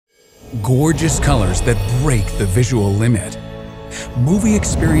Gorgeous colors that break the visual limit. Movie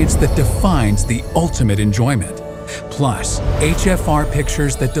experience that defines the ultimate enjoyment. Plus, HFR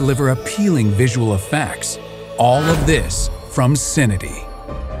pictures that deliver appealing visual effects. All of this from Cinity.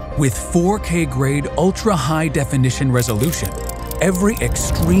 With 4K grade ultra-high definition resolution, every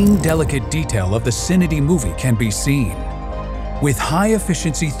extreme delicate detail of the Cinity movie can be seen. With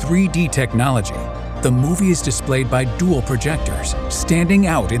high-efficiency 3D technology, the movie is displayed by dual projectors, standing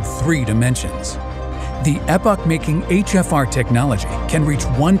out in 3 dimensions. The epoch-making HFR technology can reach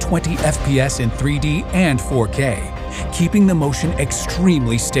 120 FPS in 3D and 4K, keeping the motion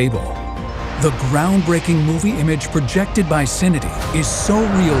extremely stable. The groundbreaking movie image projected by Cinity is so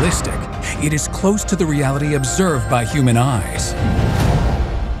realistic, it is close to the reality observed by human eyes.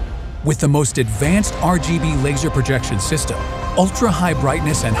 With the most advanced RGB laser projection system, ultra-high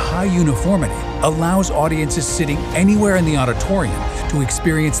brightness and high uniformity allows audiences sitting anywhere in the auditorium to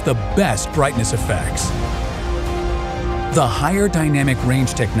experience the best brightness effects. The higher dynamic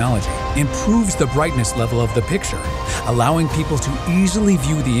range technology improves the brightness level of the picture, allowing people to easily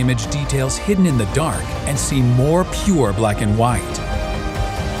view the image details hidden in the dark and see more pure black and white.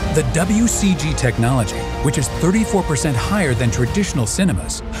 The WCG technology, which is 34% higher than traditional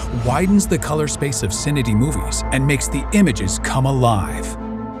cinemas, widens the color space of Cinity movies and makes the images come alive.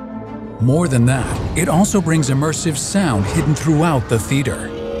 More than that, it also brings immersive sound hidden throughout the theater.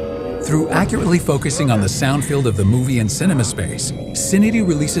 Through accurately focusing on the sound field of the movie and cinema space, Cinity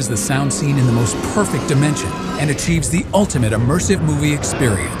releases the sound scene in the most perfect dimension and achieves the ultimate immersive movie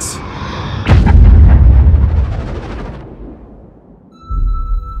experience.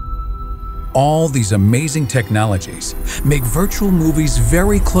 All these amazing technologies make virtual movies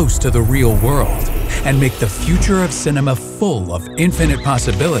very close to the real world and make the future of cinema full of infinite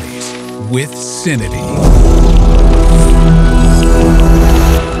possibilities with Cinity.